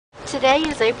Today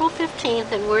is April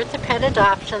 15th and we're at the Pet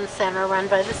Adoption Center run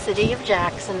by the City of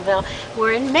Jacksonville.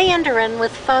 We're in Mandarin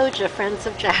with Foja, Friends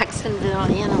of Jacksonville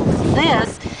Animals.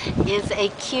 This is a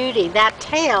cutie. That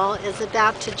tail is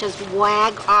about to just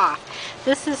wag off.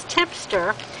 This is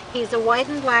Tipster. He's a white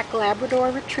and black Labrador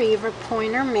Retriever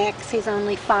Pointer mix. He's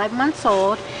only 5 months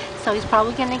old, so he's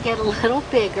probably going to get a little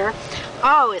bigger.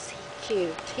 Oh, is he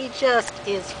cute. He just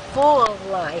is full of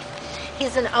life.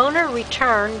 He's an owner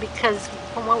return because,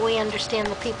 from what we understand,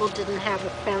 the people didn't have a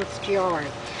fenced yard.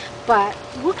 But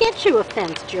we'll get you a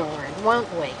fenced yard,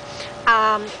 won't we?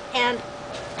 And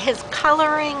his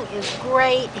coloring is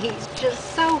great. He's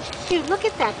just so cute. Look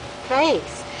at that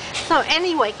face. So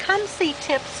anyway, come see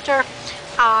Tipster.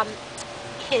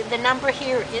 The number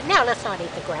here is, now let's not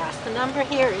eat the grass. The number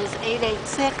here is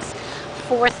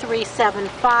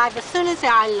 886-4375. As soon as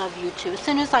I love you too, as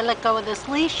soon as I let go of this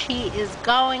leash, he is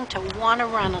going to want to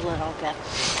run a little bit.